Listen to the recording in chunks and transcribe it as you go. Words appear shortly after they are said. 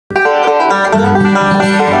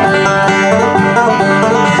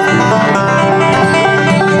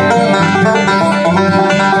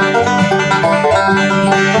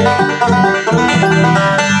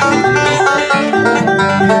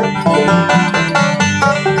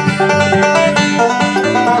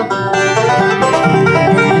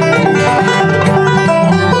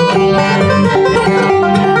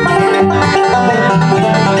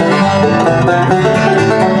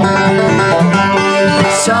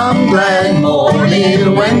Some glad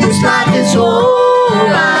morning when this life is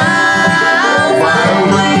over, I'll fly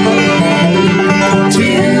away to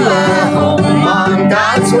a home on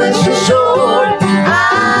God's western shore.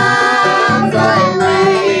 I'll fly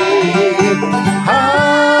away,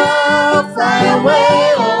 I'll fly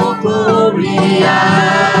away, oh glory,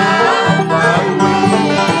 I'll fly away.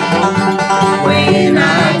 When I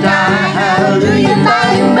die, hallelujah, by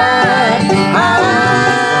and by,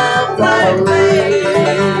 I'll fly away.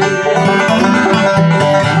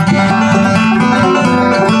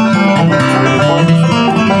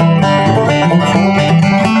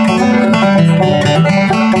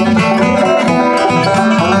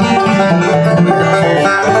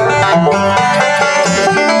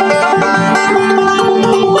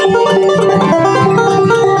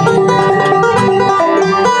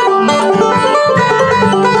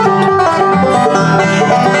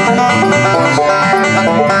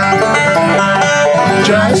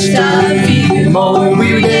 Just a few more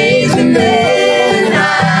weary days and then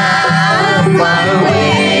I'll fly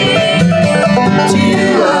away to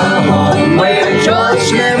a home where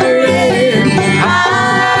joys never end.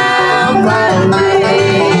 I'll fly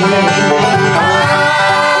away,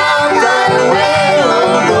 I'll fly away,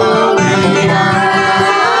 oh glory,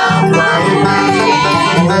 I'll fly away.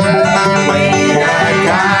 When I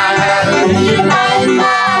die, hallelujah, by and by,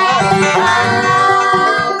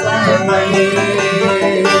 I'll fly away.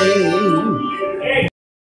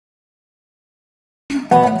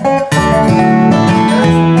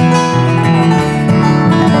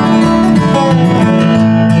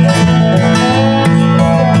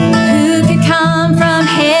 Who could come from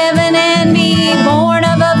heaven and be born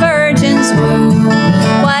of a virgin's womb?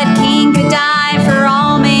 What king could die for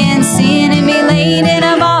all man's sin and be laid in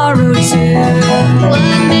a borrowed tomb?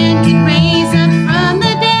 One man can raise up from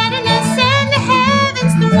the dead and ascend to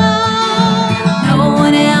heaven's throne. No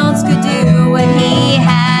one else could do what he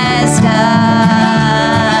has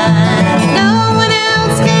done.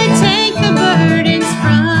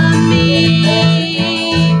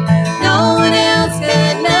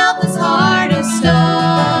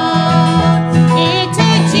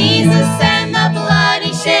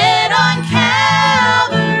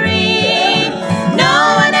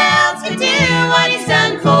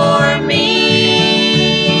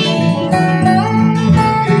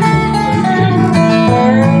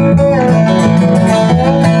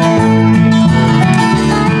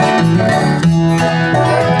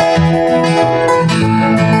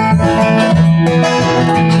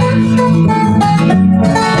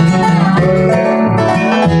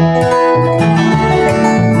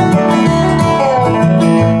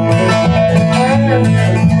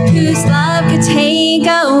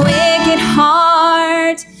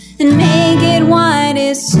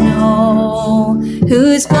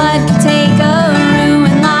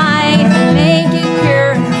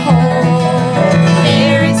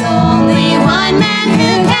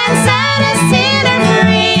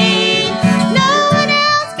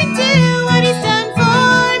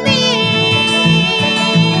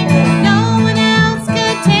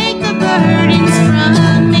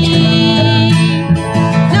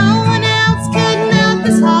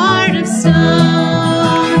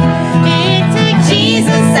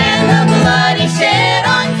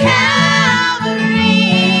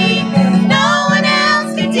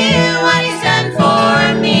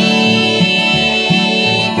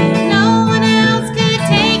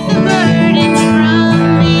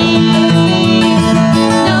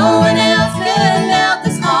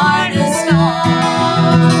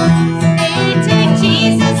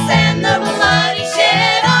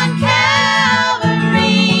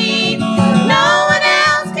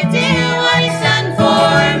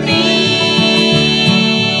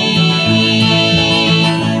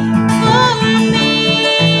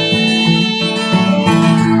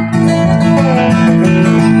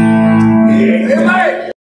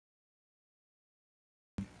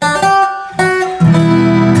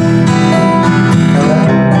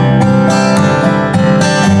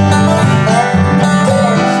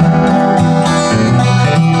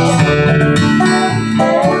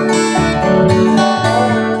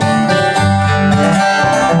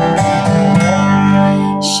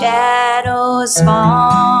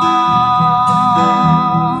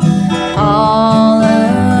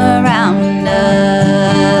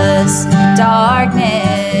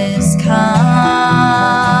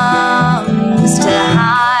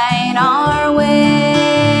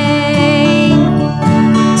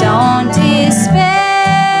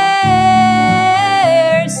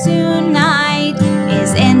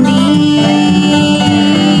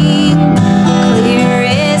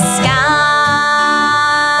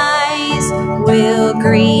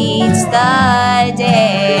 greets the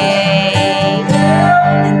day.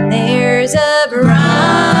 And there's a brighter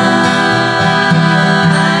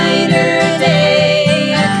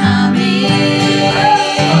day coming.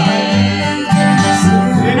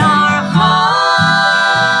 Soon our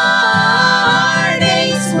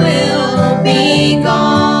heartaches will be gone.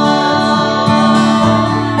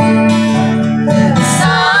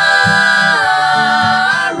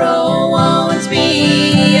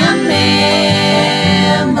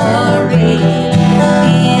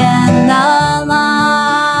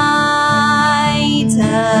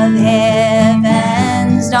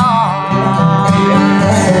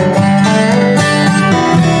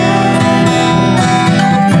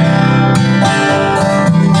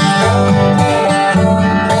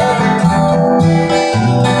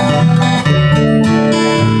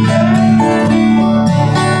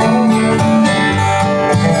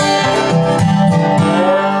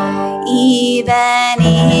 Even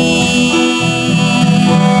in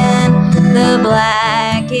the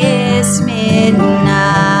blackest midnight,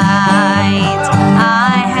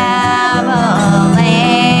 I have a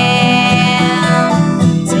lamp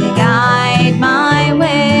to guide my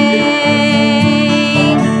way.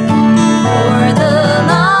 For the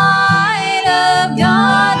light of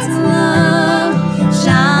God's love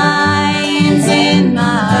shines in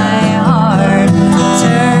my heart,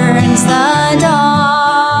 turns the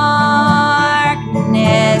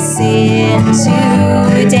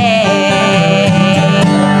into day.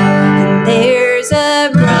 And there's a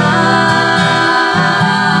brighter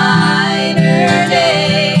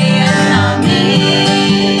day coming.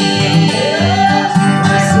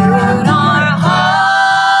 Soon our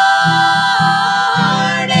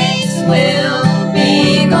heartaches will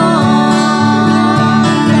be gone.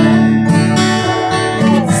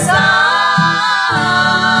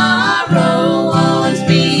 Sorrow won't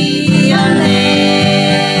be a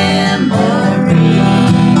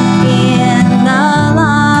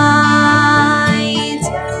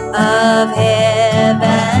of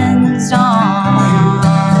heaven's dawn.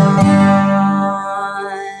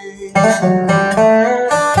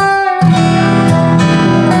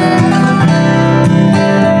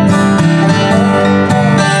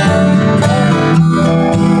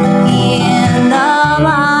 In the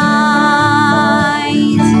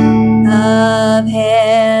light of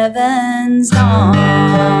heaven's dawn.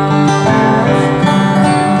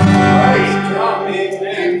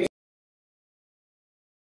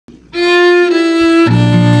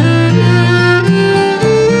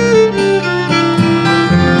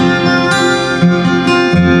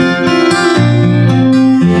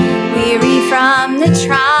 The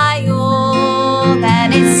trial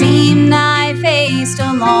that it seemed I faced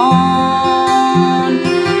alone,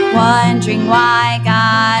 wondering why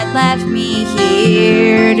God left me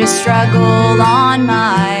here to struggle on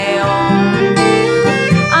my own.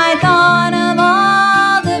 I thought of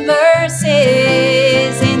all the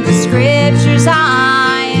verses in the scriptures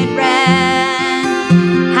I had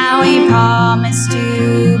read, how He promised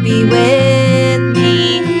to be with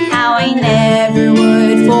me, how He never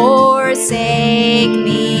would forsake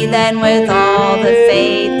me. Then with all the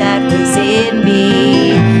faith that was in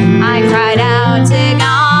me, I cried out to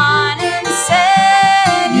God and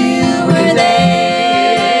said, You were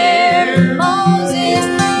there for Moses,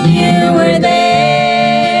 You were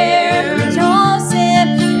there for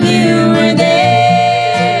Joseph, You were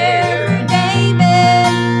there for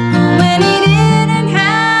David, when he didn't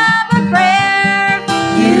have a prayer.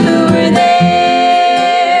 You were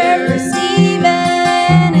there for Stephen,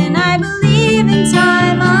 and I believe in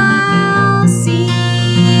time I'll see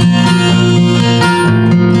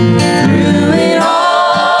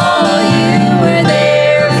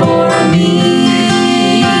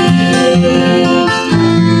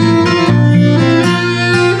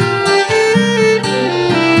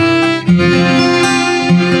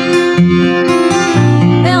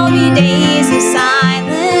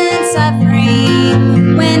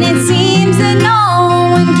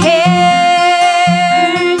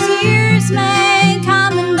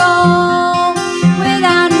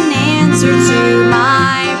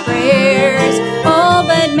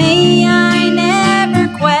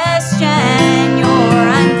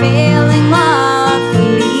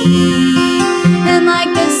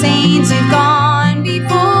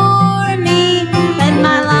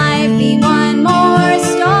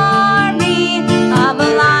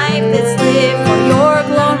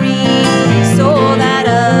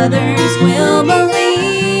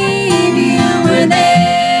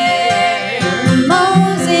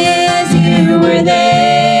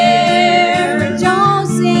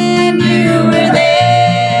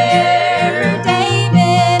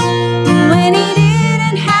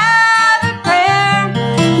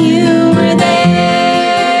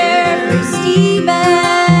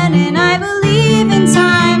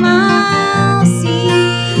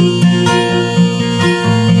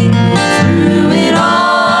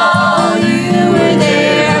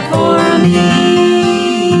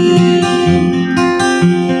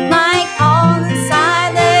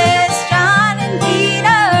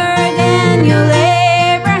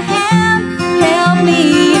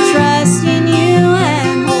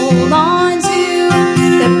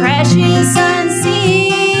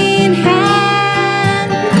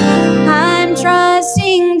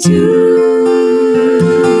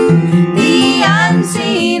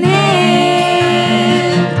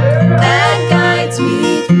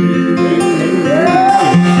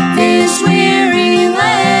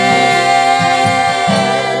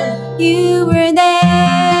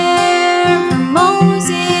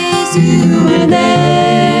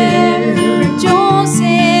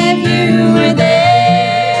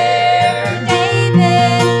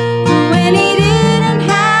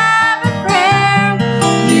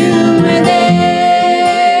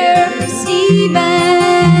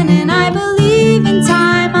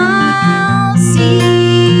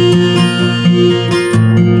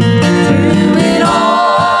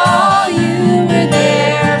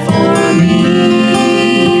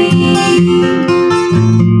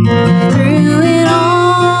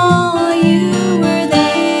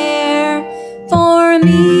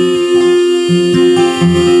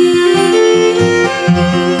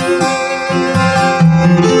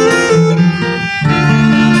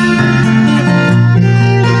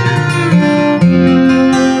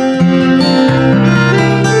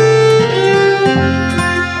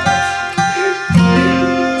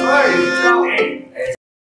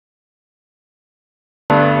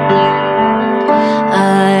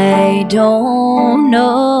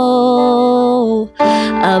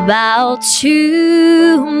about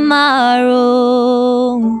tomorrow.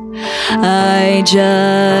 I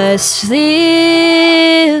just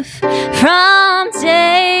live from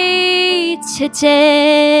day to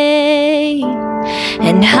day,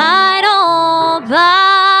 and I don't borrow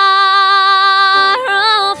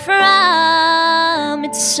from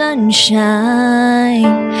its sunshine,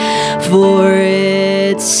 for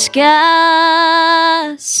its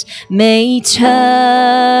skies may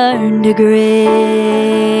turn to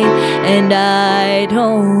gray, and I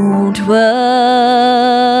don't worry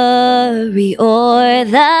o'er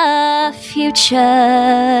the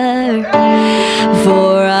future,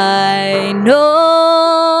 for I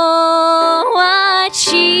know what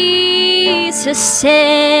Jesus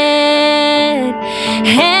said,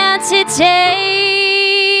 and today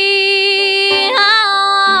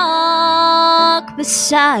I'll walk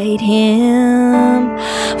beside him,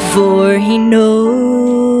 for he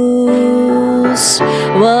knows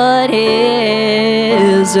what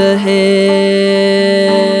is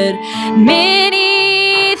ahead.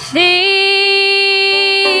 Many things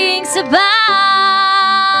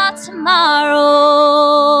about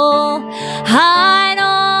tomorrow I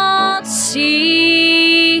don't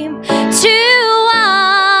seem to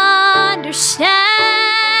understand,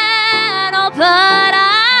 oh, but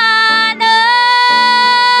I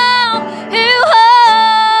know who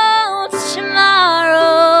holds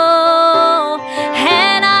tomorrow,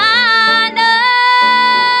 and I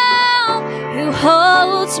know who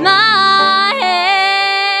holds my hand.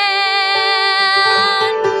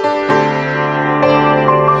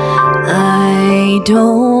 I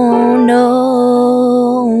don't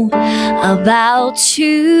know about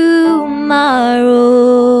tomorrow.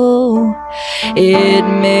 It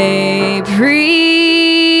may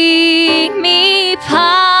bring me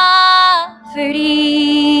poverty,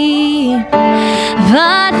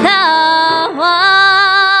 but the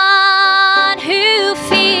one who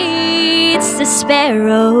feeds the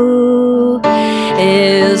sparrow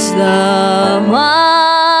is the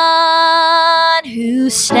one who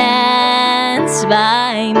stands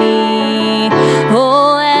by me.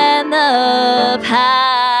 Oh, and the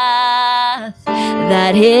path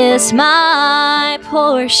that is my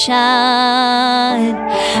portion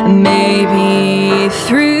may be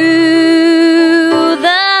through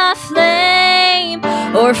the flame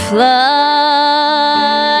or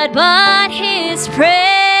flood, but his presence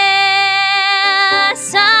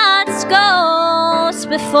goes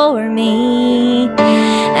before me,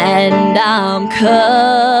 and I'm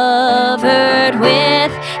covered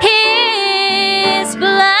with his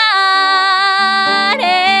blood.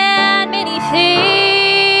 And many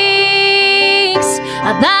things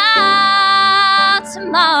about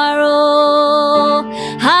tomorrow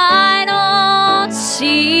I don't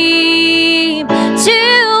seem to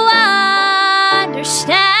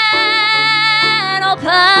understand, oh,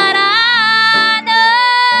 but I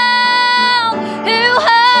know who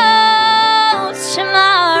holds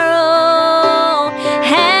tomorrow,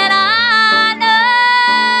 and I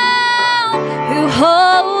know who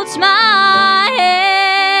holds my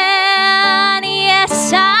hand.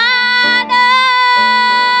 Yes, I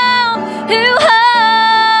know who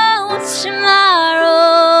holds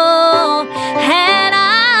tomorrow, and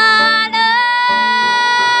I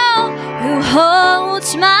know who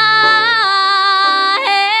holds my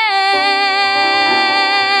hand.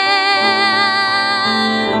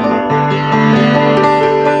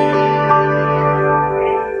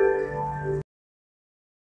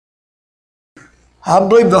 I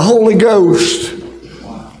believe the Holy Ghost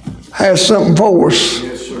has something for us.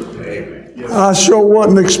 I sure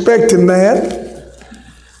wasn't expecting that,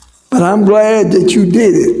 but I'm glad that you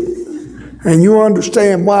did it. And you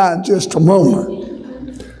understand why in just a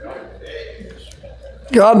moment.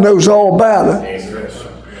 God knows all about it.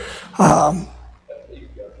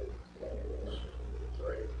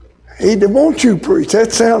 He wants you preach.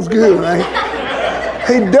 That sounds good, right?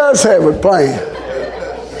 He does have a plan.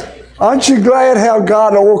 Aren't you glad how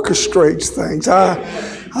God orchestrates things? I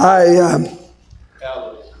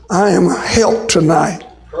am helped tonight.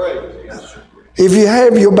 If you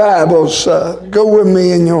have your Bibles, go with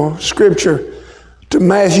me in your scripture to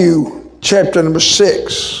Matthew chapter number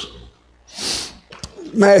 6.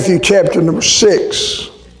 Matthew chapter number 6.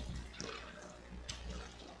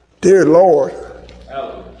 Dear Lord.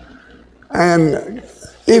 And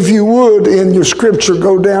if you would, in your scripture,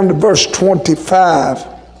 go down to verse 25.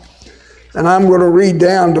 And I'm going to read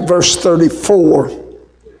down to verse 34.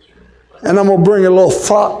 And I'm going to bring a little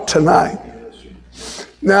thought tonight.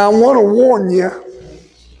 Now, I want to warn you,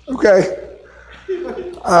 okay?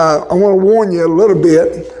 I want to warn you a little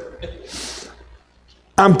bit.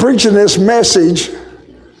 I'm preaching this message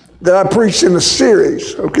that I preached in a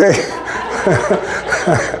series, okay?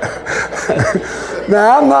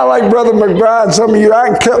 Now, I'm not like Brother McBride. Some of you, I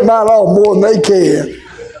can cut mine off more than they can.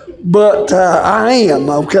 But I am,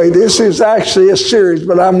 okay? This is actually a series,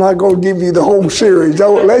 but I'm not going to give you the whole series.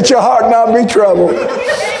 Don't let your heart not be troubled.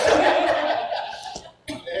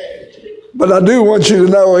 But I do want you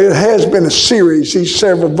to know it has been a series, these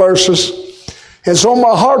several verses. It's on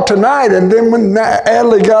my heart tonight, and then when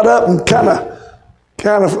Adley got up and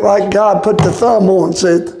kind of like God put the thumb on and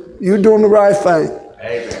said, you're doing the right thing.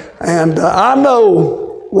 Amen. And I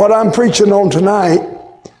know what I'm preaching on tonight,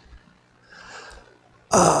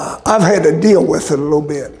 I've had to deal with it a little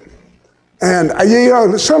bit. And, you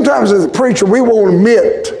know, sometimes as a preacher, we won't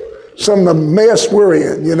admit some of the mess we're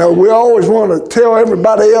in. You know, we always want to tell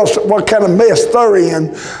everybody else what kind of mess they're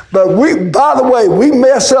in. But by the way, we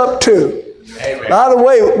mess up too. Amen. By the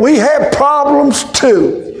way, we have problems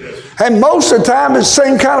too. And most of the time, it's the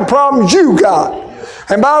same kind of problems you got.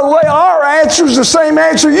 And by the way, our answer is the same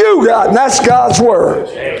answer you got, and that's God's Word.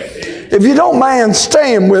 If you don't mind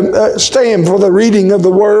staying for the reading of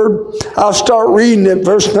the Word, I'll start reading it,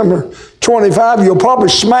 verse number 25. You'll probably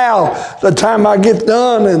smile the time I get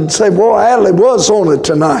done and say, boy, Adley was on it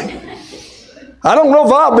tonight. I don't know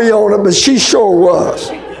if I'll be on it, but she sure was.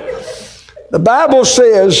 The Bible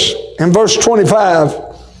says in verse 25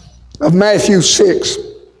 of Matthew 6,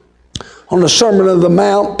 on the Sermon on the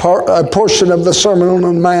Mount, a portion of the Sermon on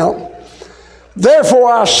the Mount. Therefore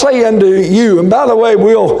I say unto you, and by the way,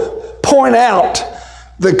 we'll point out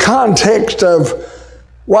the context of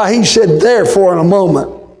why he said therefore in a moment.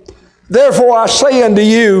 Therefore I say unto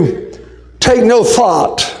you, take no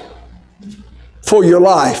thought for your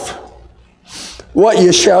life, what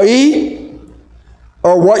you shall eat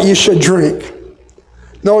or what you shall drink,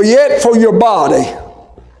 nor yet for your body,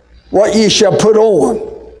 what ye shall put on.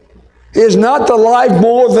 Is not the life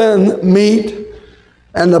more than meat,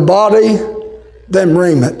 and the body than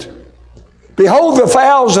raiment? Behold the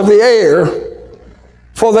fowls of the air,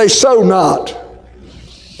 for they sow not,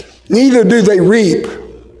 neither do they reap,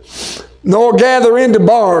 nor gather into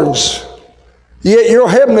barns, yet your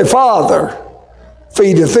heavenly Father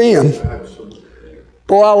feedeth them.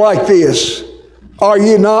 Boy, I like this. Are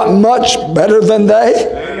you not much better than they?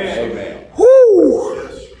 Amen. Woo!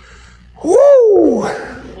 Woo!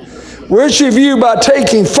 Which of you by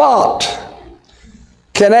taking thought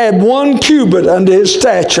can add 1 cubit unto his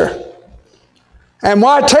stature? And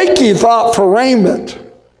why take ye thought for raiment?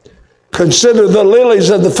 Consider the lilies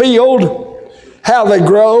of the field, how they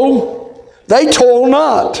grow. They toil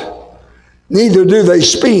not, neither do they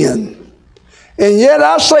spin. And yet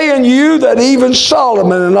I say unto you that even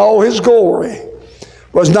Solomon in all his glory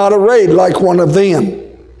was not arrayed like one of them.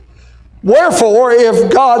 Wherefore,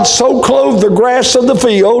 if God so clothe the grass of the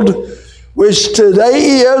field, which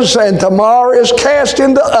today is and tomorrow is cast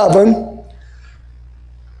in the oven,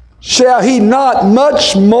 shall he not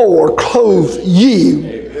much more clothe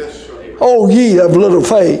ye, O ye of little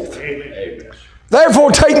faith?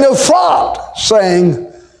 Therefore take no thought,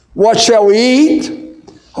 saying, what shall we eat?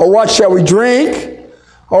 Or what shall we drink?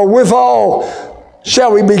 Or withal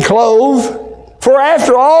shall we be clothed? For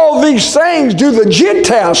after all these things do the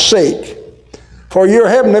Gentiles seek. For your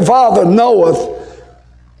heavenly Father knoweth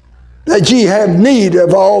that ye have need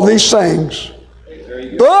of all these things.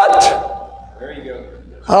 But,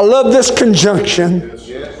 I love this conjunction,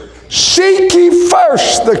 seek ye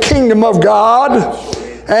first the kingdom of God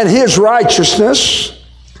and his righteousness,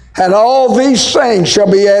 and all these things shall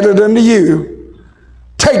be added unto you.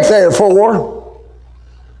 Take therefore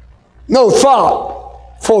no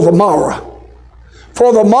thought for the morrow.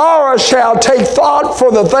 For the morrow shall take thought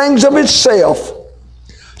for the things of itself.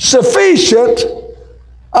 Sufficient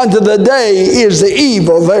unto the day is the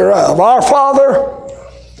evil thereof. Our Father,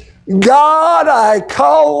 God, I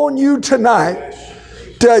call on you tonight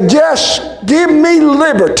to just give me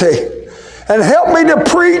liberty and help me to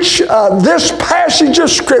preach this passage of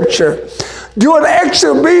Scripture. Do an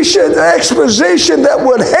exposition that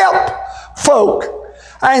would help folk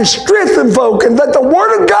and strengthen folk, and that the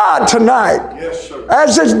Word of God tonight, yes,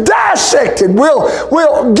 as it's dissected,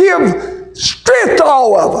 will give strength to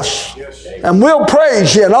all of us. Yes. And we'll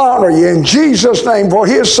praise you and honor you in Jesus' name for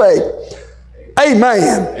his sake.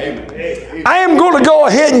 Amen. Amen. I am going to go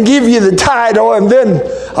ahead and give you the title, and then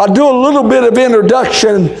I'll do a little bit of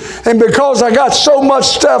introduction. And because I got so much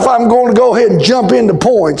stuff, I'm going to go ahead and jump into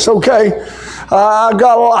points, okay? I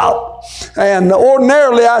got a lot. And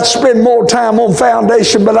ordinarily I'd spend more time on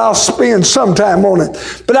foundation, but I'll spend some time on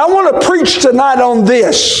it. But I want to preach tonight on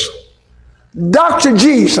this. Dr.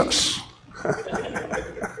 Jesus.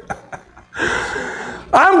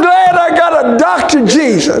 I'm glad I got a Dr.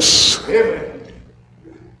 Jesus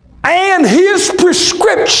and his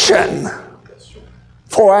prescription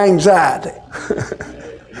for anxiety.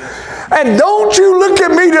 And don't you look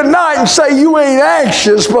at me tonight and say you ain't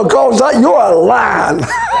anxious, because you're a lying.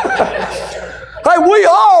 Hey, we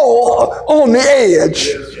all on the edge.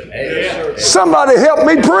 Somebody help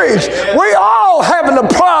me preach. We all having a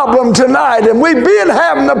problem tonight, and we've been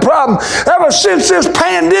having a problem ever since this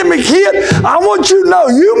pandemic hit. I want you to know,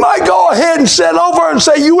 you might go ahead and sit over and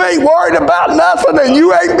say you ain't worried about nothing and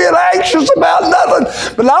you ain't been anxious about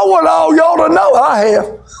nothing, but I want all y'all to know I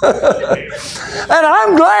have. And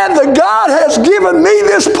I'm glad that God has given me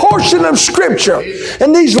this portion of Scripture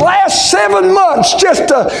in these last 7 months, just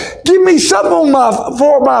to give me something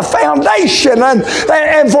for my foundation and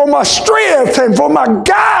for my strength and for my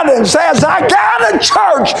guidance as I guide a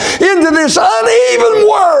church into this uneven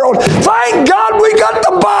world. Thank God we got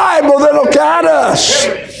the Bible that'll guide us.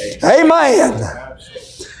 Amen.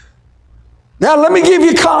 Now let me give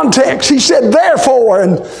you context. He said, therefore,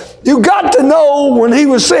 and you got to know when he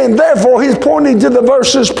was saying therefore, he's pointing to the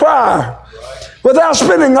verses prior. Without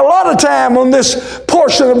spending a lot of time on this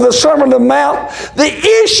portion of the Sermon on the Mount, the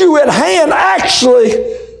issue at hand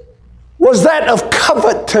actually was that of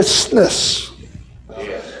covetousness.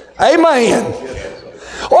 Amen.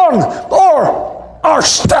 Or our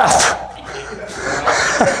stuff.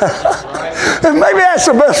 And maybe that's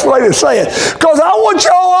the best way to say it, because I want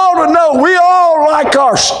you all to know we all like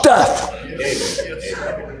our stuff.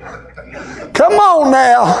 Come on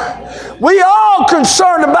now. We all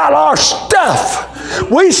concerned about our stuff.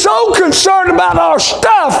 We so concerned about our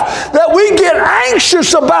stuff that we get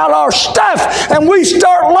anxious about our stuff, and we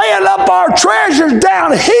start laying up our treasures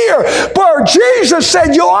down here, where Jesus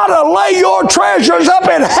said you ought to lay your treasures up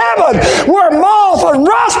in heaven, where moth and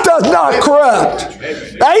rust does not corrupt.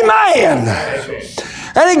 Amen.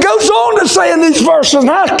 And he goes on to say in these verses, and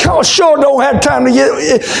I sure don't have time to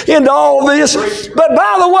get into all this, but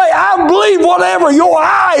by the way, I believe whatever your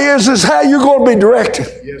eye is how you're going to be directed.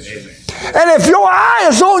 And if your eye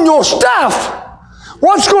is on your stuff,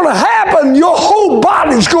 what's going to happen? Your whole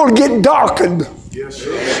body's going to get darkened.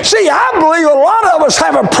 See, I believe a lot of us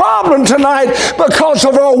have a problem tonight because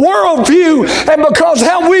of our worldview and because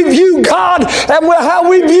how we view God and how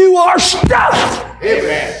we view our stuff.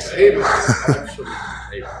 Amen.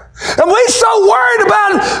 And we're so worried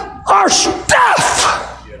about our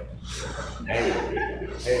stuff.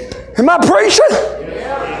 Am I preaching?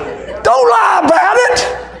 Don't lie about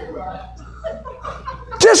it.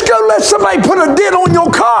 Just go let somebody put a dent on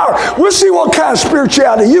your car. We'll see what kind of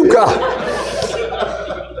spirituality you got.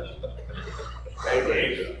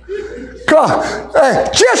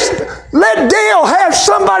 Just let Dale have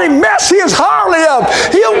somebody mess his Harley up.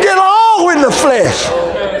 He'll get all in the flesh.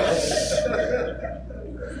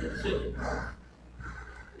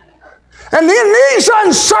 And in these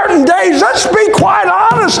uncertain days, let's be quite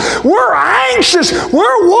honest, we're anxious.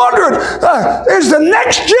 We're wondering, is the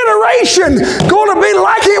next generation going to be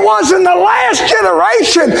like it was in the last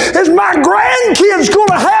generation? Is my grandkids going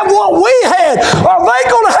to have what we had? Are they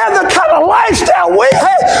going to have the kind of lifestyle we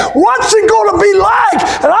had? What's it going to be like?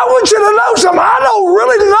 And I want you to know something. I don't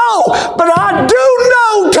really know, but I do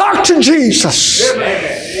know Dr. Jesus.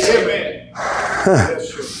 Amen.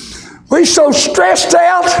 We're so stressed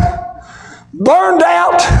out, burned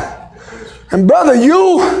out, and brother,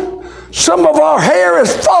 some of our hair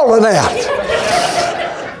is falling out.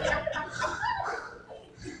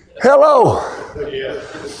 Hello.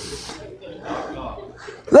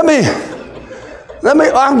 Let me,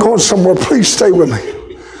 I'm going somewhere, please stay with me.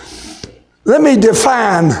 Let me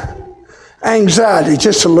define anxiety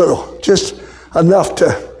just a little, just enough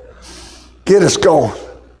to get us going.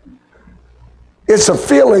 It's a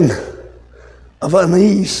feeling of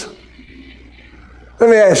unease. Let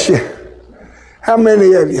me ask you, how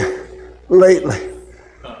many of you lately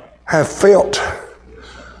have felt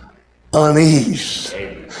unease?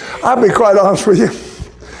 I'll be quite honest with you.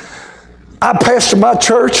 I pastor my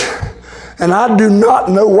church, and I do not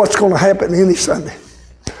know what's going to happen any Sunday.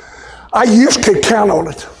 I used to count on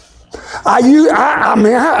it. I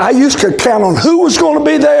used to count on who was going to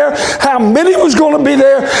be there, how many was going to be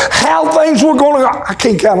there, how things were going to go. I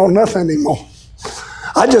can't count on nothing anymore.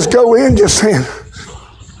 I just go in just saying,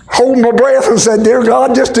 hold my breath and say, dear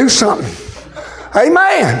God, just do something.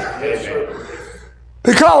 Amen.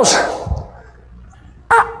 Because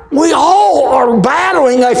we all are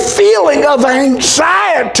battling a feeling of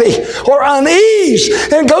anxiety or unease.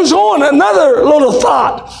 And it goes on, another little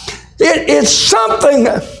thought. It's something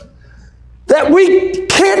that we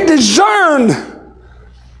can't discern,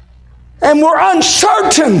 and we're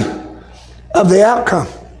uncertain of the outcome.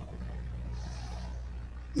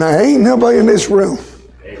 Now, ain't nobody in this room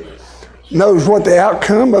knows what the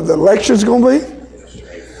outcome of the election is going to be.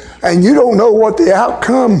 And you don't know what the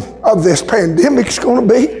outcome of this pandemic is going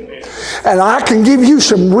to be. And I can give you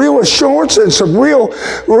some real assurance and some real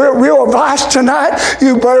advice tonight.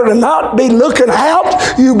 You better not be looking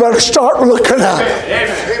out. You better start looking up.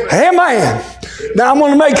 Amen. Now I'm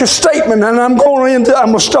going to make a statement, and I'm going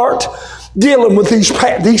to start dealing with these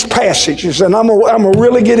passages, and I'm going to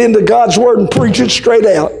really get into God's word and preach it straight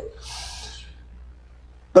out.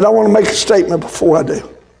 But I want to make a statement before I do.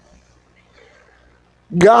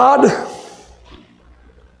 God,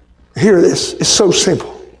 hear this, it's so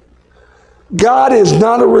simple. God is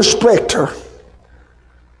not a respecter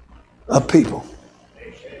of people.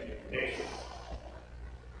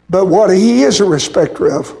 But what he is a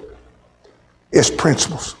respecter of is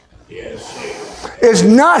principles. It's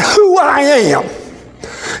not who I am.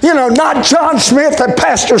 You know, not John Smith that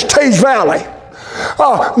pastors Taze Valley.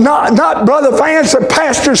 Not Brother Vance that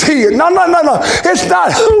pastors here. No. It's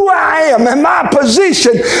not who I am and my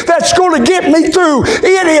position that's going to get me through.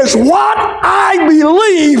 It is what I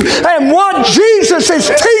believe and what Jesus is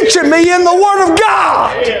teaching me in the Word of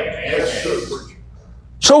God.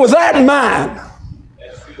 So with that in mind,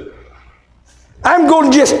 I'm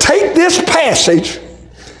going to just take this passage,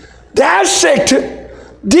 dissect it,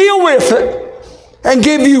 deal with it, and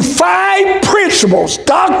give you 5 principles.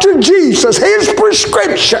 Dr. Jesus, his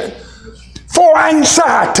prescription for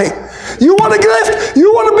anxiety. You want to be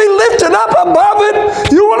lifted up above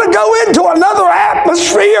it. You want to go into another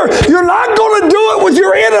atmosphere. You're not going to do it with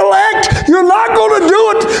your intellect. You're not going to do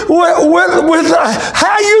it with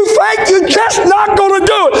how you think. You're just not going to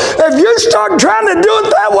do it. If you start trying to do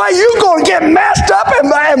it that way, you're going to get messed up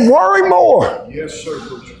and worry more. Yes, sir.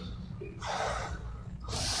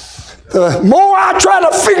 The more I try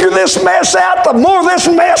to figure this mess out, the more this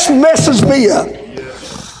mess messes me up.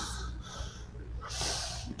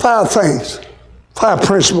 5 things, 5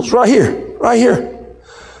 principles, right here.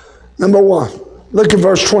 Number 1, look at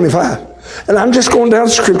verse 25. And I'm just going down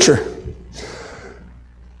the scripture.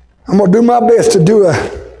 I'm going to do my best to do a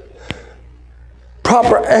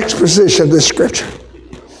proper exposition of this scripture.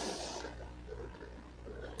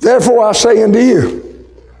 Therefore I say unto you,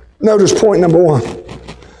 notice point number 1.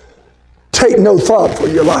 Take no thought for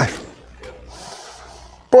your life.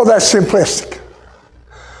 Boy, that's simplistic.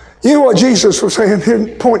 You know what Jesus was saying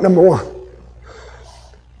here? Point number 1.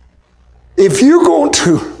 If you're going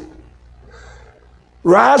to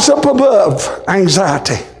rise up above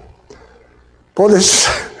anxiety, boy, this,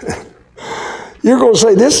 you're going to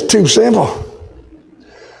say, this is too simple.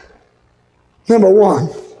 Number 1,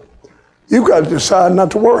 you've got to decide not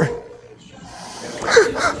to worry.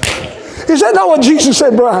 Is that not what Jesus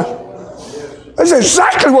said, Brian? That's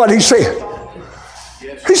exactly what he said.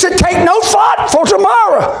 He said, take no thought for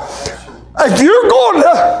tomorrow. If you're going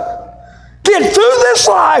to get through this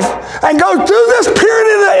life and go through this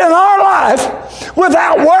period in our life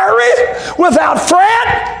without worry, without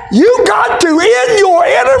fret, you got to, in your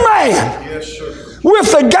inner man, with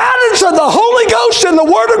the guidance of the Holy Ghost and the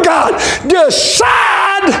Word of God,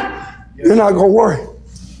 decide you're not going to worry.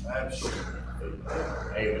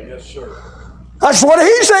 That's what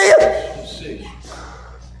he said.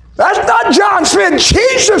 That's not John Smith.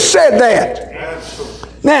 Jesus said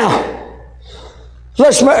that. Now,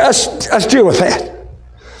 let's deal with that.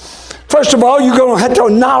 First of all, you're going to have to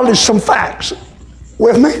acknowledge some facts.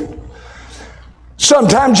 With me?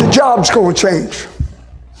 Sometimes your job's going to change.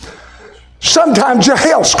 Sometimes your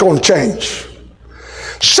health's going to change.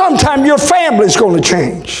 Sometimes your family's going to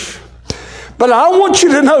change. But I want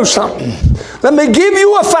you to know something. Let me give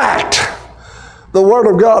you a fact. The Word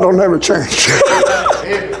of God will never change.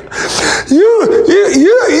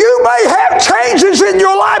 You may have changes in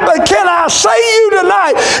your life, but can I say you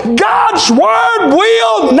tonight, God's Word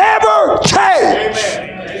will never change.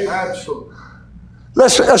 Absolutely.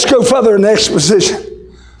 Let's go further in the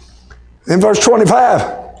exposition. In verse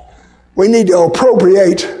 25, we need to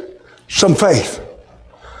appropriate some faith.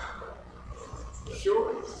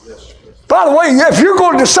 By the way, if you're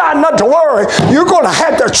going to decide not to worry, you're going to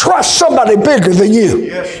have to trust somebody bigger than you.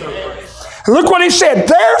 Yes, sir. Look what he said.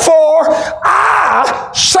 Therefore,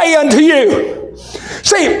 I say unto you.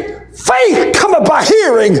 See, faith cometh by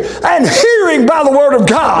hearing, and hearing by the Word of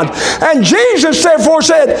God. And Jesus therefore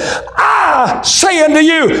said, I say unto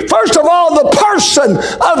you, first of all, the person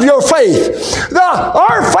of your faith.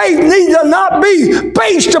 Our faith needs to not be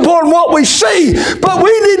based upon what we see, but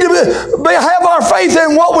we need to have our faith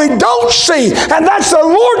in what we don't see. And that's the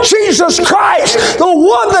Lord Jesus Christ, the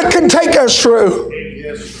one that can take us through.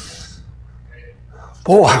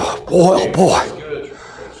 Boy, boy, oh boy.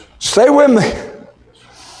 Stay with me.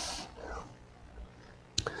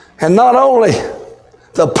 And not only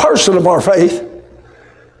the person of our faith,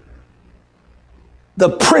 the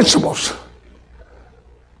principles.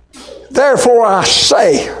 Therefore I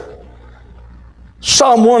say,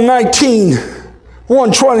 Psalm 119,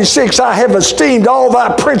 126, I have esteemed all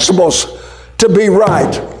thy principles to be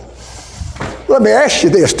right. Let me ask you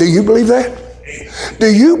this, do you believe that? Do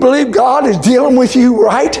you believe God is dealing with you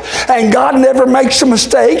right? And God never makes a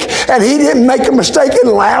mistake? And He didn't make a mistake in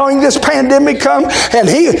allowing this pandemic come? And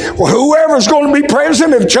whoever's going to be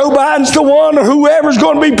president, if Joe Biden's the one or whoever's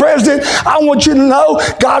going to be president, I want you to know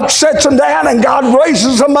God sets them down and God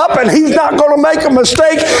raises them up, and He's not going to make a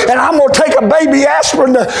mistake. And I'm going to take a baby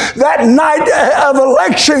aspirin that night of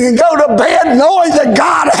election and go to bed knowing that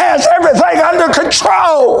God has everything under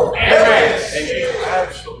control. Amen.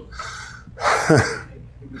 Absolutely.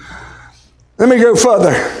 Let me go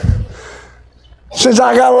further. Since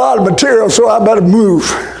I got a lot of material, so I better move.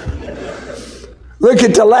 Look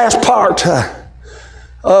at the last part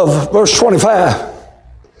of verse 25.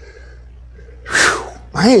 Whew,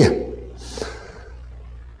 man.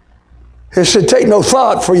 It said, take no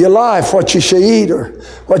thought for your life, what you shall eat or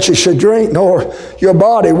what you shall drink, nor your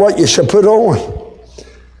body, what you shall put on.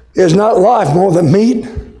 Is not life more than meat,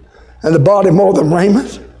 and the body more than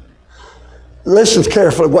raiment? Listen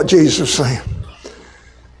carefully to what Jesus is saying.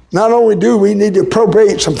 Not only do we need to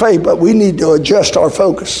appropriate some faith, but we need to adjust our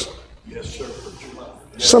focus. Yes, sir.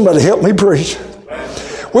 Somebody help me preach.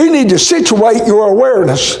 We need to situate your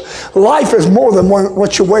awareness. Life is more than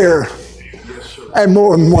what you wear and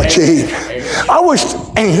more than what you eat. I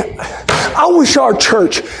wish our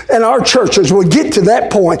church and our churches would get to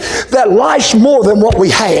that point that life's more than what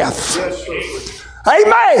we have.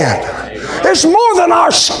 Amen. It's more than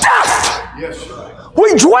our stuff.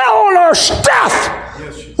 We dwell on our stuff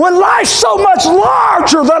when life's so much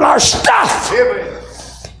larger than our stuff.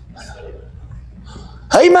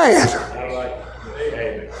 Amen.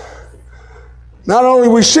 Not only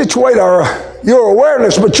we situate your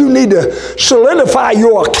awareness, but you need to solidify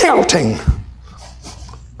your accounting.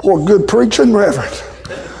 Poor good preaching, Reverend.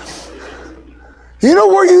 You know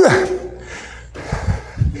where you...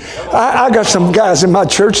 I got some guys in my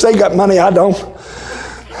church, they got money, I don't.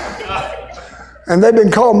 And they've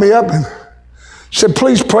been calling me up and said,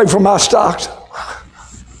 please pray for my stocks.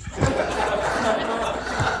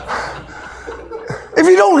 If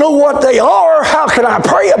you don't know what they are, how can I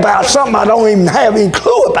pray about something I don't even have any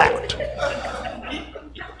clue about?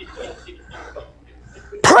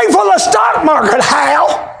 Pray for the stock market,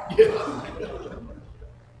 Hal.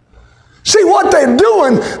 See what they're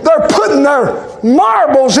doing, they're putting their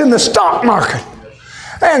marbles in the stock market.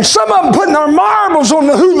 And some of them putting their marbles on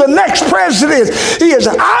who the next president is.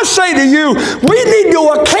 I say to you, we need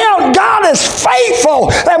to account God is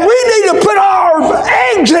faithful. And we need to put our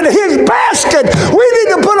eggs in His basket. We need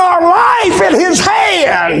to put our life in His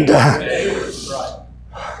hand.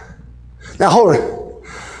 Now hold it.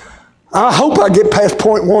 I hope I get past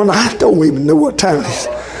point one. I don't even know what time it is.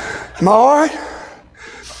 Am I all right?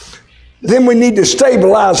 Then we need to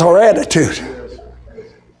stabilize our attitude.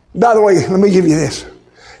 By the way, let me give you this.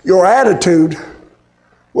 Your attitude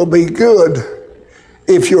will be good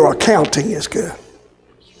if your accounting is good.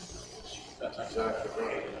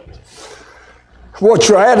 What's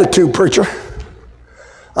your attitude, preacher?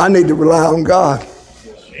 I need to rely on God.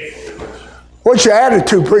 What's your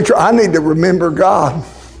attitude, preacher? I need to remember God.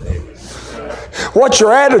 What's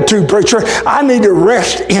your attitude, preacher? I need to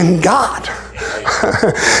rest in God.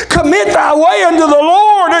 Commit thy way unto the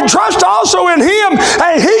Lord and trust also in Him,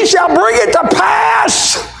 and He shall bring it to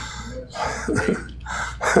pass.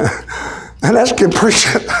 And that's good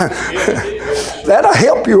preaching. That'll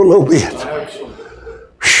help you a little bit.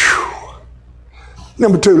 Whew.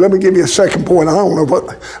 Number two, let me give you a second point. I don't know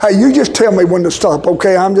what. Hey, you just tell me when to stop,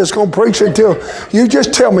 okay? I'm just going to preach until you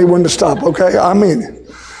just tell me when to stop, okay? I mean it.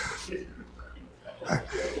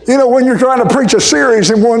 You know, when you're trying to preach a series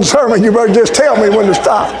in one sermon, you better just tell me when to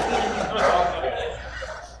stop.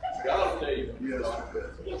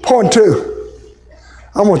 Point two.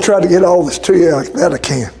 I'm going to try to get all this to you like that I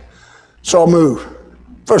can. So I'll move.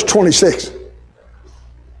 Verse 26.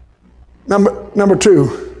 Number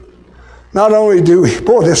two. Not only do we,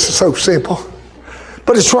 boy, this is so simple,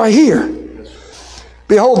 but it's right here.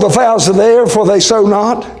 Behold the fowls of the air, for they sow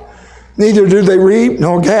not, neither do they reap,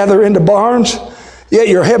 nor gather into barns, yet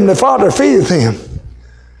your heavenly Father feedeth them.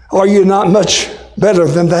 Are you not much better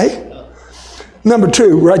than they? Number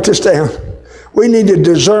two, write this down. We need to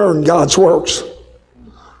discern God's works.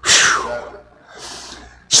 Whew.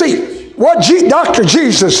 See, what Dr.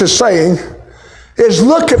 Jesus is saying is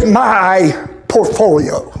look at my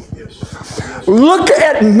portfolio. Look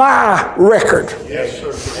at my record. Yes,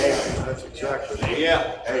 sir. That's exactly right.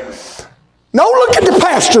 Yeah. Amen. Don't look at the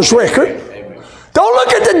pastor's record. Don't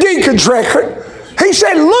look at the deacon's record. He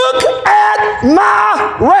said, look at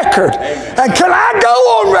my record. And can I go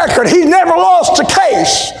on record? He never lost a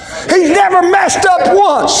case. He's never messed up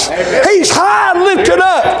once. He's high and lifted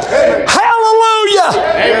up. Hallelujah.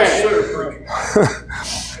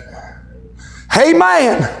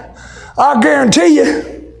 Amen. I guarantee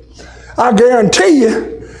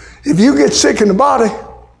you, if you get sick in the body,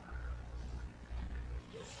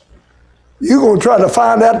 you're going to try to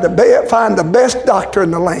find the best doctor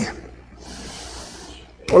in the land.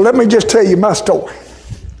 Well, let me just tell you my story.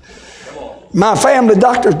 My family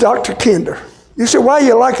doctor is Dr. Kinder. You say, why do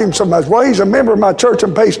you like him so much? Well, he's a member of my church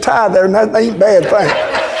and pays tithe there, and that ain't a bad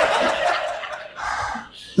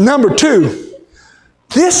thing. Number two,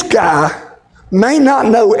 this guy may not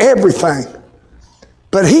know everything,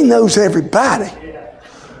 but he knows everybody.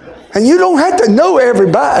 And you don't have to know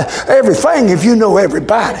everything if you know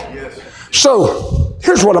everybody. So,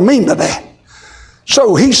 here's what I mean by that.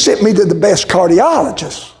 So, he sent me to the best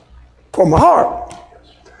cardiologist for my heart.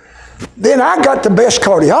 Then I got the best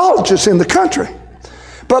cardiologist in the country.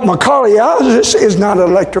 But my cardiologist is not an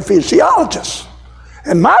electrophysiologist.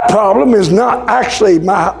 And my problem is not actually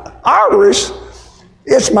my arteries,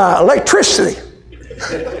 it's my electricity.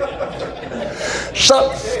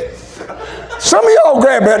 So, some of y'all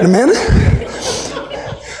grab that in a minute.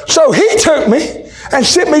 So he took me and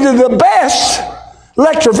sent me to the best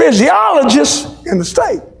electrophysiologist in the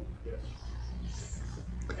state.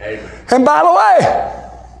 Amen. And by the way,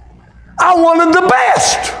 I wanted the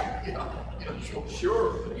best.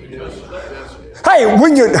 Sure. Hey,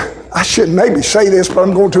 I shouldn't maybe say this, but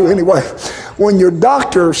I'm going to anyway. When your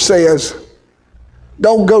doctor says,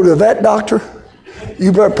 don't go to that doctor,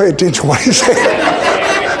 you better pay attention to what he said.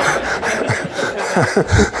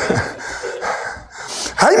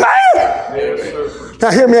 Amen.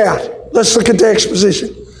 Now hear me out. Let's look at the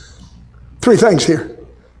exposition. 3 things here.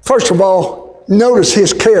 First of all, notice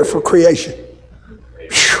his care for creation.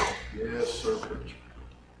 Whew.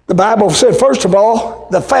 The Bible said, first of all,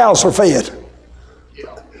 the fowls are fed.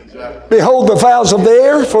 Behold the fowls of the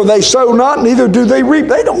air, for they sow not, neither do they reap.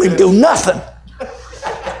 They don't even do nothing.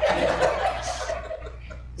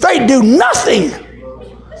 They do nothing.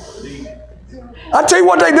 I tell you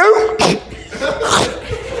what they do.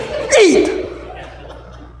 Eat.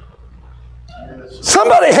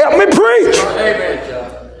 Somebody help me preach.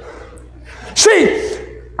 See,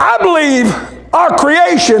 I believe our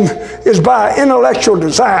creation is by intellectual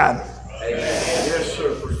design. Yes,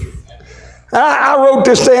 sir, preacher. I wrote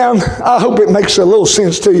this down. I hope it makes a little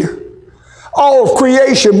sense to you. All of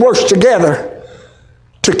creation works together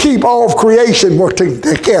to keep all of creation working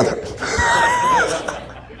together.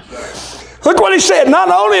 Look what he said. Not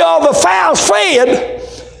only are the fowls fed,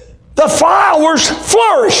 the flowers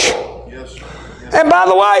flourish. And by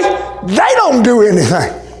the way, they don't do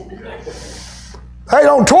anything. They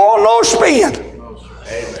don't toil nor spin.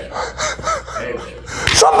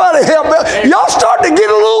 Somebody help me. Y'all starting to get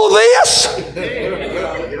a little of this?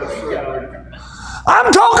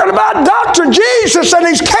 I'm talking about Dr. Jesus and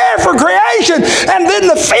his care for creation. And then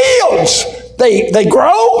the fields, they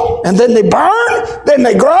grow, and then they burn, then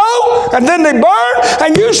they grow, and then they burn.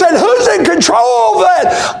 And you said, who's in control of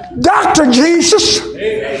that? Dr. Jesus.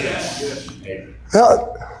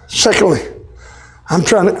 Secondly, I'm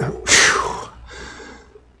trying to...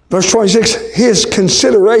 Verse 26, his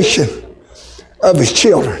consideration of his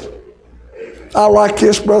children. I like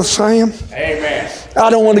this, Brother Sam. Amen. I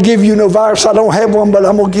don't want to give you no virus. I don't have one, but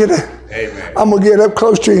I'm going to get it. Amen. I'm going to get up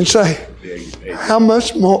close to you and say, how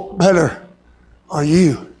much more better are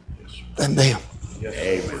you than them?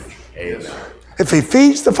 Amen. Amen. If he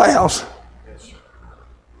feeds the fowls,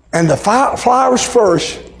 and the flowers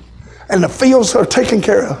flourish, and the fields are taken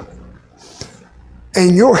care of,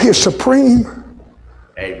 and you're his supreme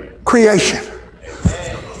creation.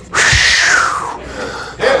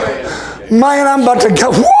 Man, I'm about to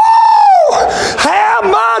go, whoa! How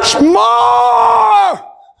much more?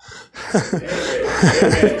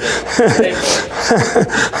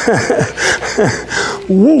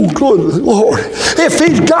 Woo, good Lord. If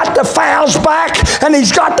he's got the fowls back, and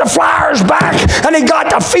he's got the flowers back, and he got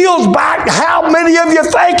the fields back, how many of you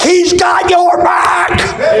think he's got your back?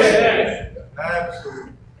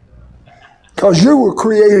 Absolutely. Because you were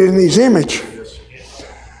created in his image.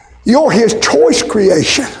 You're his choice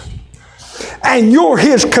creation. And you're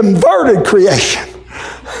his converted creation.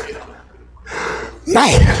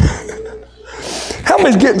 Man. Help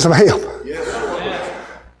me's getting some help.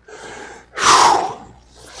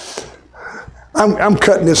 I'm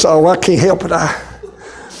cutting this off. I can't help it.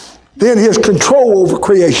 Then his control over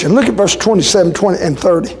creation. Look at verse 27, 20, and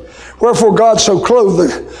 30. Wherefore God so clothed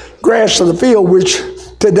the grass of the field, which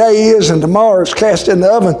today is and tomorrow is cast in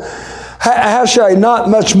the oven. How shall he not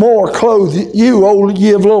much more clothe you, O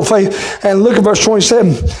ye of little faith? And look at verse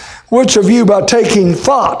 27. Which of you by taking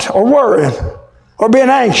thought or worrying or being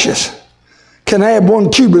anxious can add 1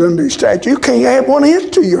 cubit unto your stature? You can't add 1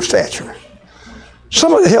 inch to your stature.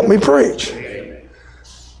 Somebody help me preach.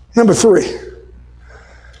 Number 3.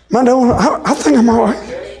 I think I'm all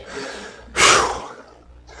right. Whew.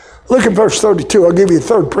 Look at verse 32. I'll give you a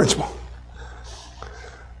third principle.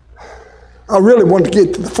 I really want to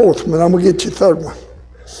get to the 4th one, but I'm going to get you the 3rd one.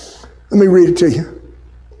 Let me read it to you.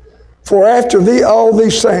 For after all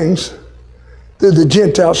these things do the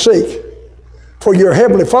Gentiles seek. For your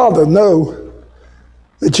heavenly Father know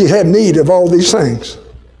that you have need of all these things.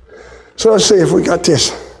 So let's see if we got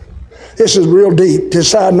this. This is real deep.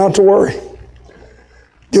 Decide not to worry.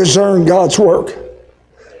 Discern God's work.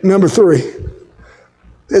 Number 3.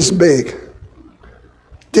 This is big.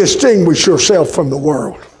 Distinguish yourself from the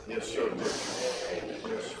world.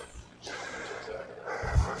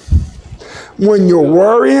 When you're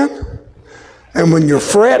worrying, and when you're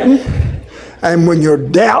fretting, and when you're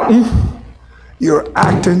doubting, you're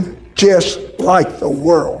acting just like the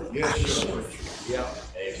world acts.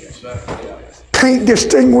 Can't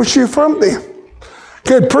distinguish you from them.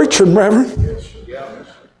 Good preaching, Reverend.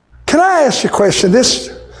 Can I ask you a question?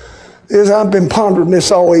 I've been pondering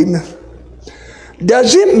this all evening.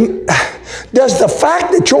 Does the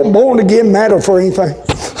fact that you're born again matter for anything?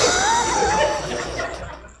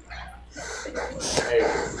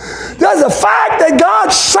 Does the fact that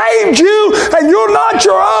God saved you and you're not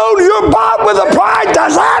your own, you're bought with a price,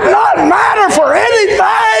 does that not matter for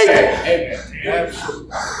anything?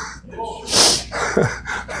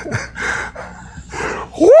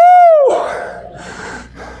 Woo!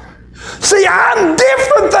 See, I'm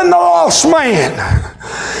different than the lost man.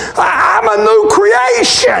 I'm a new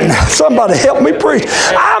creation. Somebody help me preach.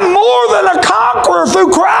 I'm more than a conqueror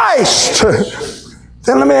through Christ.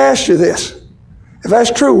 Then let me ask you this. If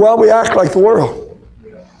that's true, why do we act like the world?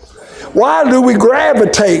 Why do we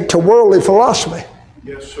gravitate to worldly philosophy?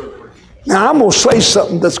 Yes, sir. Now, I'm going to say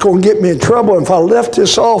something that's going to get me in trouble. And if I left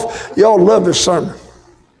this off, y'all love this sermon.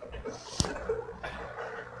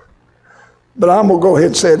 But I'm going to go ahead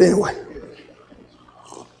and say it anyway.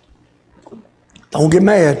 Don't get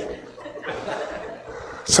mad.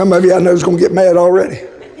 Some of you I know is going to get mad already.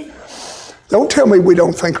 Don't tell me we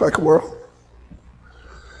don't think like a world.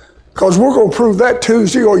 Because we're going to prove that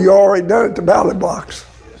Tuesday, or you already done it at the ballot box.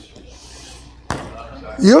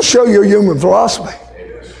 You'll show your human philosophy.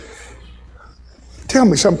 Tell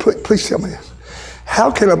me something, please tell me this. How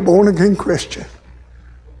can a born-again Christian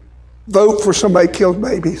vote for somebody who kills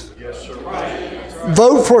babies? Yes, sir.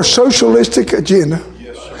 Vote for a socialistic agenda?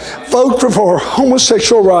 Yes, sir. Vote for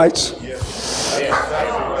homosexual rights? Yes.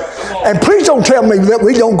 And please don't tell me that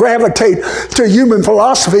we don't gravitate to human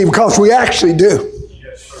philosophy, because we actually do.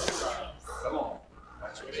 Yes, sir. Come on.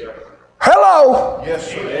 Hello? Yes,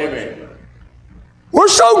 sir. Amen. We're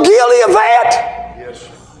so guilty of that. Yes,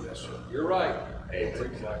 sir. Yes, sir. You're right. Amen.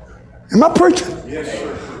 Am I preaching? Yes,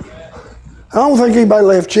 sir. I don't think anybody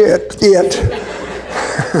left yet.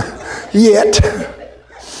 Yet.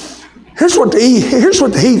 Here's what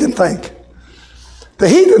the heathen think. The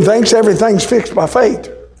heathen thinks everything's fixed by faith.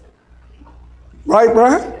 Right,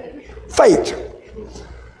 Brian? Faith.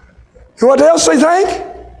 And what else they think?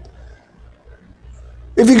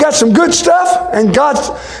 If you got some good stuff and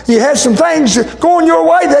you had some things going your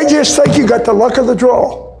way, they just think you got the luck of the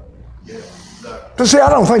draw. But see, I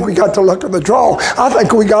don't think we got the luck of the draw. I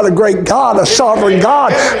think we got a great God, a sovereign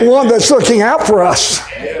God, one that's looking out for us.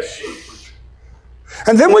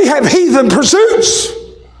 And then we have heathen pursuits.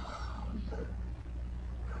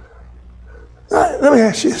 Let me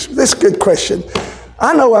ask you this. This is a good question.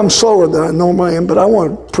 I know I'm slower than I normally am, but I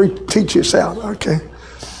want to teach this out, okay?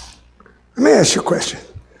 Let me ask you a question.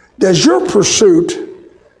 Does your pursuit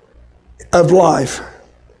of life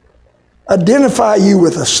identify you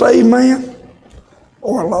with a saved man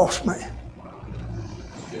or a lost man?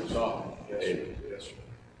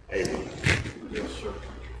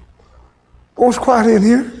 What's quiet in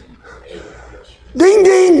here? Ding,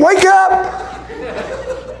 ding, wake up.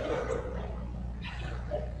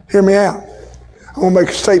 Hear me out. I want to make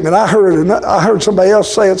a statement. I heard somebody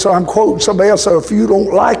else say it, so I'm quoting somebody else. So if you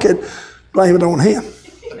don't like it, blame it on him.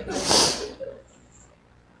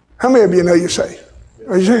 How many of you know you're saved?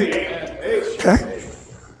 Are you saved? Okay.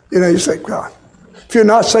 You know you're saved, God. If you're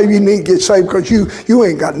not saved, you need to get saved, because you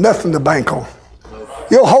ain't got nothing to bank on.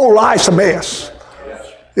 Your whole life's a mess.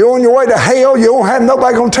 You're on your way to hell. You don't have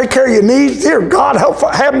nobody going to take care of your needs. Dear God,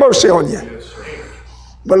 have mercy on you.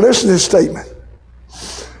 But listen to this statement.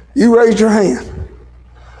 You raised your hand.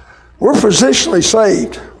 We're positionally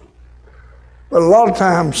saved. But a lot of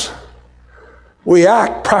times, we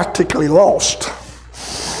act practically lost.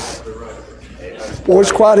 Boy,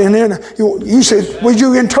 it's quiet in there. You said, would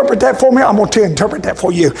you interpret that for me? I'm going to interpret that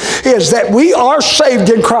for you. Is that we are saved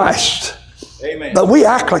in Christ. Amen. But we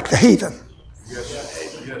act like the heathen. Yes.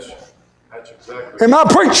 That's exactly. Am I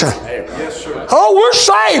preaching? Amen. Yes, sir. Oh, we're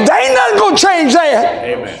saved. There ain't nothing going to change that.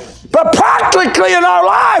 Amen. But practically in our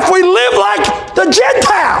life, we live like the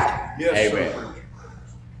Gentile. Yes, amen.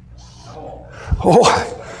 Oh,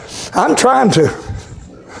 I'm trying to.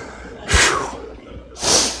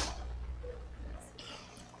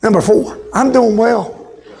 Number 4, I'm doing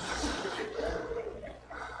well.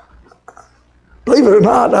 Believe it or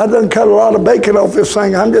not, I done cut a lot of bacon off this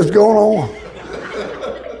thing. I'm just going on.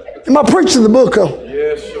 Am I preaching the book though?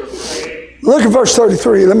 Yes, sir. Look at verse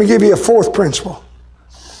 33. Let me give you a 4th principle.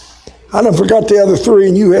 I done forgot the other 3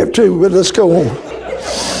 and you have too, but let's go on.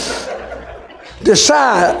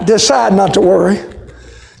 Decide not to worry.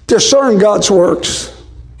 Discern God's works.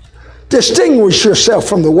 Distinguish yourself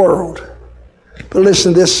from the world. But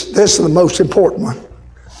listen, this is the most important one.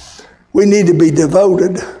 We need to be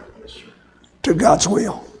devoted to God's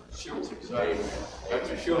will.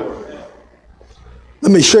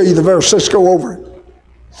 Let me show you the verse. Let's go over it.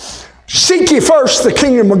 Seek ye first the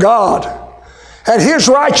kingdom of God and his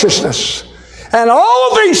righteousness, and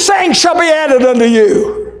all of these things shall be added unto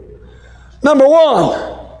you. Number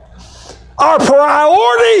 1, our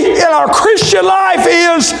priority in our Christian life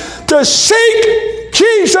is to seek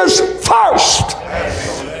Jesus first.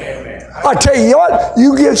 I tell you what,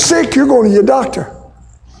 you get sick, you're going to your doctor.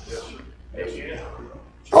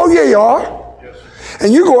 Oh yeah, you are.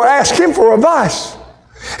 And you're going to ask him for advice.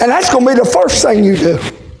 And that's going to be the first thing you do.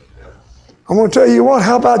 I'm going to tell you what,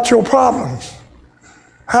 how about your problems?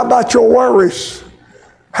 How about your worries?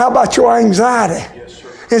 How about your anxiety?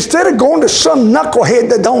 Instead of going to some knucklehead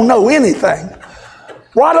that don't know anything,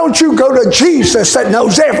 why don't you go to Jesus that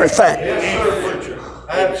knows everything?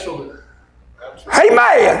 Absolutely.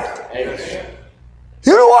 Amen.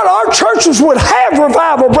 You know what? Our churches would have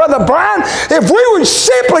revival, Brother Brian, if we would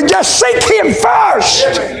simply just seek him first.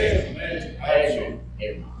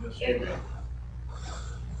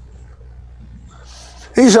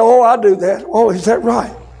 He said, oh, I do that. Oh, is that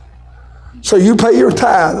right? So you pay your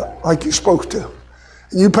tithe like you're supposed to.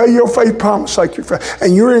 And you pay your faith promise like you're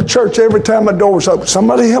and you're in church every time the door's open.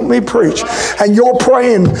 Somebody help me preach. And you're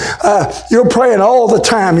praying all the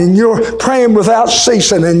time, and you're praying without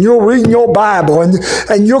ceasing, and you're reading your Bible,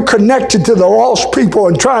 and you're connected to the lost people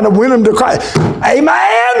and trying to win them to Christ.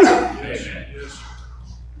 Amen?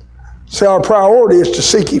 See, our priority is to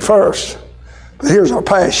seek ye first. But here's our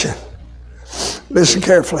passion. Listen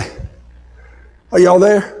carefully. Are y'all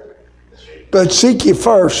there? But seek ye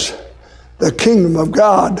first the kingdom of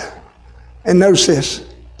God, and notice this,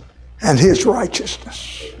 and his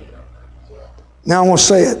righteousness. Now I want to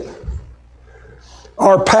say it.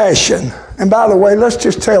 Our passion, and by the way, let's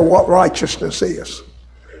just tell what righteousness is.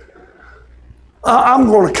 I'm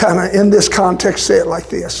going to kind of, in this context, say it like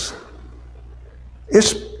this.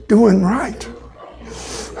 It's doing right.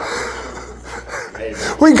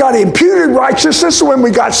 We got imputed righteousness when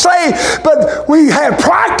we got saved, but we have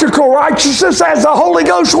practical righteousness as the Holy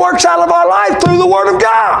Ghost works out of our life through the Word of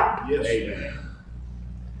God. Yes.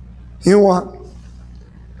 You know what?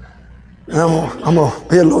 I'm going to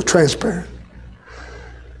be a little transparent.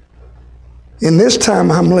 In this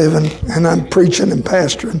time I'm living, and I'm preaching and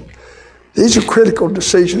pastoring, these are critical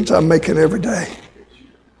decisions I'm making every day.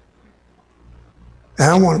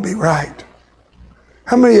 And I want to be right.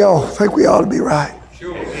 How many of y'all think we ought to be right?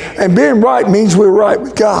 And being right means we're right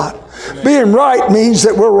with God. Being right means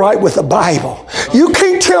that we're right with the Bible. You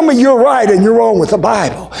can't tell me you're right and you're wrong with the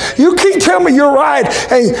Bible. You can't tell me you're right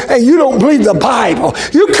and you don't believe the Bible.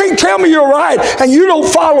 You can't tell me you're right and you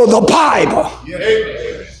don't follow the Bible.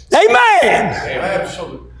 Amen.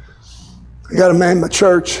 Absolutely. I got a man in my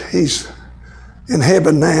church. He's in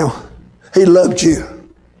heaven now. He loved you.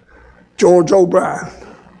 George O'Brien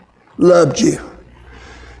loved you.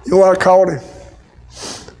 You know what I called him?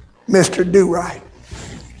 Mr. Do-Right.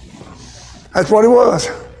 That's what he was.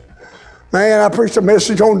 Man, I preached a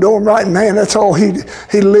message on doing right, and man, that's all he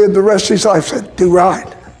lived the rest of his life. Said, do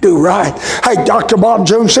right, do right. Hey, Dr. Bob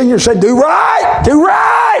Jones Sr. said, do right, do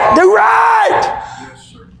right, do right. Yes,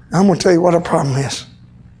 sir. I'm going to tell you what our problem is.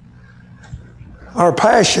 Our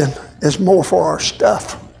passion is more for our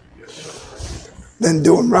stuff than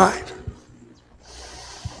doing right.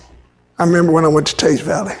 I remember when I went to Teays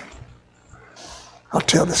Valley. I'll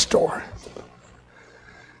tell this story.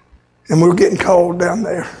 And we were getting called down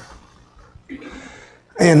there.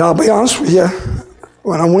 And I'll be honest with you,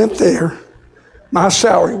 when I went there, my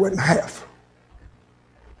salary wasn't half.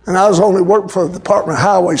 And I was only working for the Department of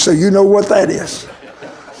Highway, so you know what that is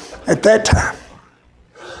at that time.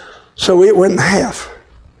 So it went in half.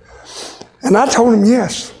 And I told him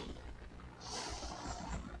yes.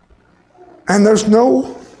 And there was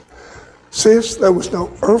no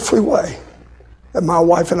earthly way that my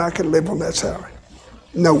wife and I could live on that salary.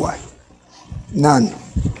 No way. None.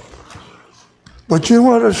 But you know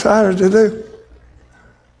what I decided to do?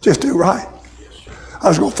 Just do right. I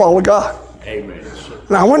was going to follow God. Amen.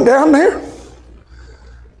 And I went down there.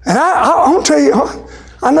 And I'm going to tell you,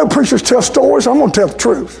 I know preachers tell stories. I'm going to tell the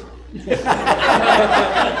truth.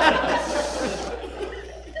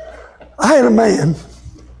 I had a man,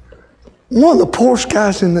 one of the poorest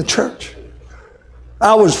guys in the church.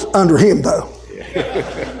 I was under him, though.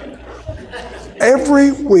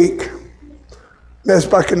 Every week, that's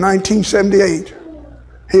back in 1978,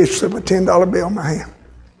 he'd slip a $10 bill in my hand.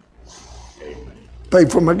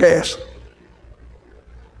 Paid for my gas.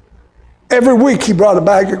 Every week, he brought a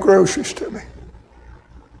bag of groceries to me.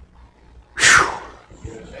 Whew.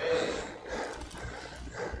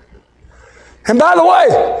 And by the way,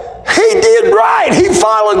 he did right. He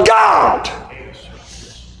followed God.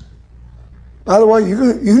 By the way,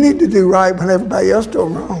 you need to do right when everybody else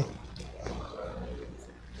doing wrong.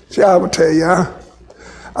 See, I will tell you,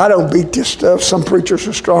 I don't beat this stuff. Some preachers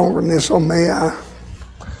are stronger than this on me. And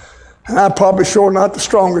I'm probably sure not the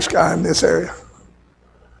strongest guy in this area.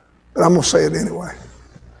 But I'm going to say it anyway.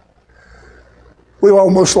 We've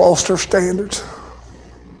almost lost our standards.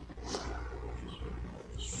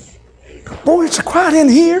 Boy, it's quiet in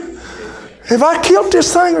here. Have I killed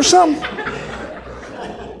this thing or something?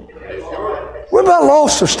 We've about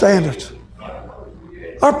lost our standards.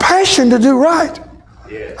 Our passion to do right.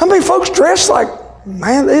 How many folks dress like,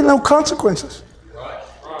 man, there ain't no consequences.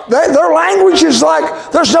 Their language is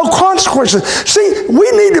like, there's no consequences. See,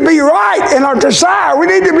 we need to be right in our desire. We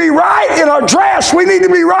need to be right in our dress. We need to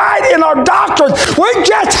be right in our doctrine. We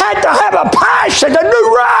just had to have a passion to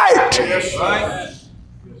do right.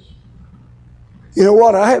 You know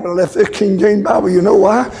what? I haven't left this King James Bible. You know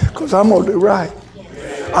why? Because I'm going to do right.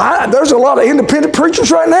 There's a lot of independent preachers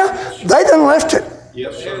right now. They done left it.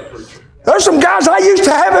 Yes, sir, preacher. There's some guys I used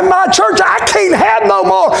to have in my church I can't have no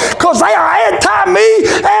more because they are anti-me,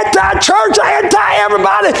 anti-church,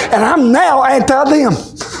 anti-everybody, and I'm now anti-them.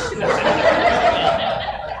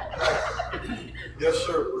 Yes,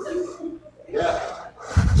 sir. Yeah.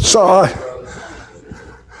 So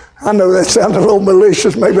I know that sounded a little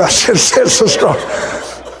malicious. Maybe I should have said so strong.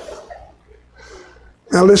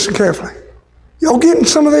 Now listen carefully. Y'all getting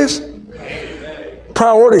some of this?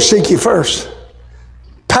 Priority, seek ye first.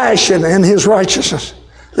 Passion and his righteousness.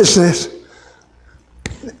 Listen to this.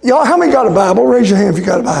 Y'all, how many got a Bible? Raise your hand if you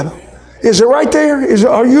got a Bible. Is it right there?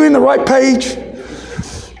 Are you in the right page?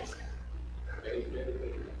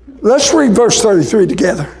 Let's read verse 33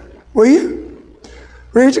 together. Will you?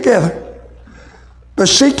 Read it together. But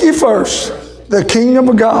seek ye first the kingdom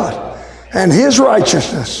of God and his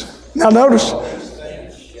righteousness. Now notice.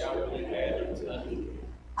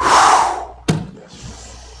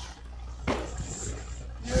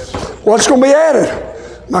 What's going to be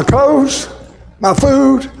added? My clothes, my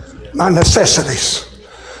food, my necessities.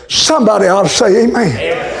 Somebody ought to say amen.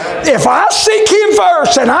 If I seek him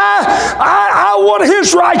first and I want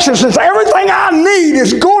his righteousness, everything I need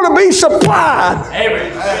is going to be supplied.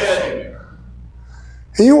 Amen.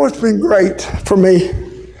 And you know what's been great for me?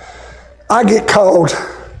 I get called.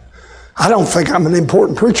 I don't think I'm an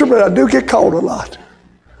important preacher, but I do get called a lot.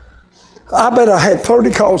 I bet I had 30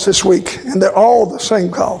 calls this week, and they're all the same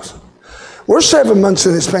calls. We're 7 months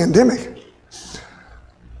in this pandemic.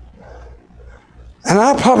 And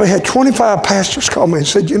I probably had 25 pastors call me and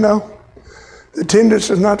said, you know, the attendance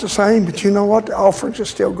is not the same, but you know what? The offerings are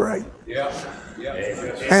still great. Yeah.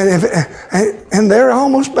 And they're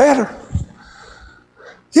almost better.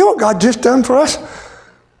 You know what God just done for us?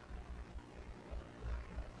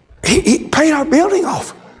 He paid our building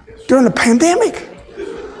off during the pandemic.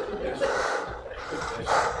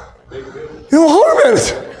 You know, hold a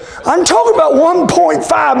minute. I'm talking about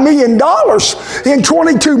 $1.5 million in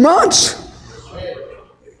 22 months.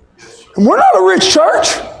 And we're not a rich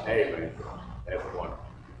church.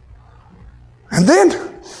 And then,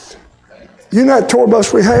 you know that tour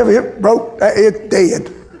bus we have, it broke, it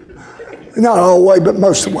dead. Not all the way, but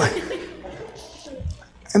most of the way.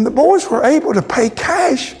 And the boys were able to pay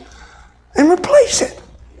cash and replace it.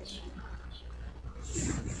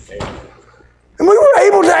 And we were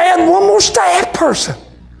able to add one more staff person.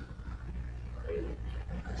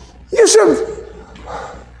 You said,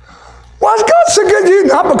 why is God so good to you?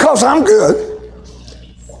 Not because I'm good.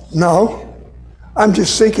 No, I'm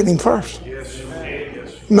just seeking Him first.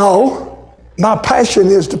 No, my passion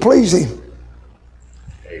is to please Him.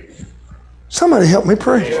 Somebody help me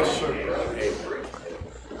pray.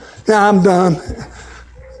 Now I'm done.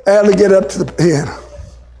 Allie, get up to the piano.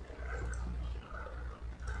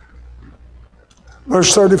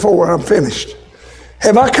 Verse 34, I'm finished.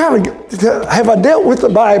 Have I dealt with the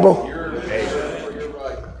Bible?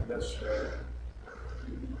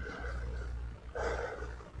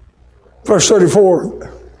 Verse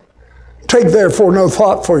 34, take therefore no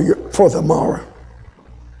thought for the morrow.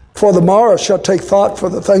 For the morrow shall take thought for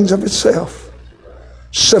the things of itself.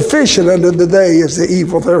 Sufficient unto the day is the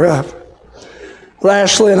evil thereof.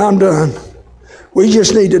 Lastly, and I'm done, we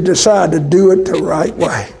just need to decide to do it the right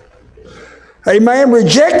way. Amen.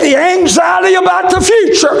 Reject the anxiety about the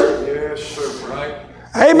future. Yes, sir. Right.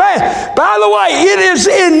 Amen. By the way, it is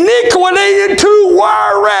iniquity to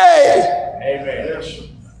worry. Amen. Yes, sir.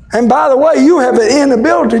 And by the way, you have an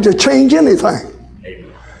inability to change anything.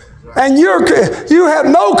 Amen. And you have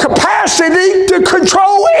no capacity to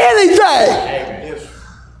control anything. Amen. Yes.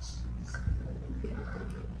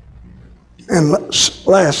 And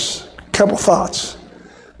last couple thoughts.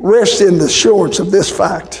 Rest in the assurance of this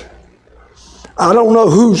fact. I don't know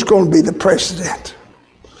who's going to be the president,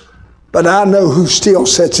 but I know who still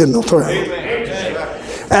sits in the throne. Amen.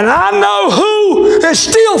 And I know who is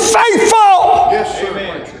still faithful. Yes,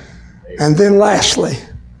 sir. And then lastly,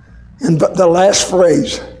 in the last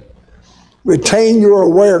phrase, retain your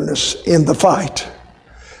awareness in the fight,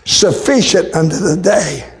 sufficient unto the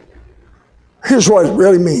day. Here's what it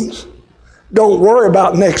really means. Don't worry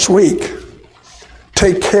about next week.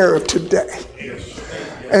 Take care of today.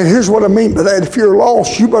 And here's what I mean by that. If you're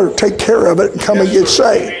lost, you better take care of it and come and get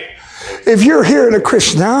saved. If you're here in a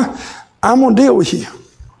Christian, now, I'm going to deal with you.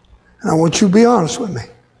 And I want you to be honest with me.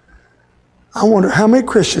 I wonder how many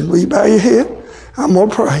Christians, will you bow your head? I'm going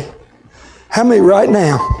to pray. How many right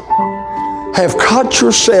now have caught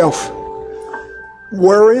yourself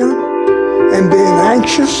worrying and being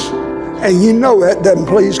anxious, and you know that doesn't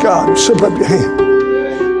please God? Slip up your hand.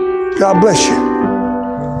 God bless you.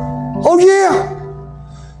 Oh, yeah.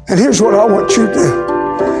 And here's what I want you to do.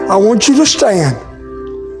 I want you to stand.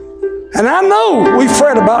 And I know we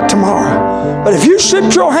fret about tomorrow, but if you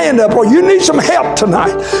slip your hand up or you need some help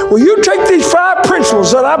tonight, will you take these 5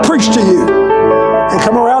 principles that I preached to you and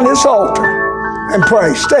come around this altar and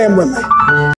pray? Stand with me.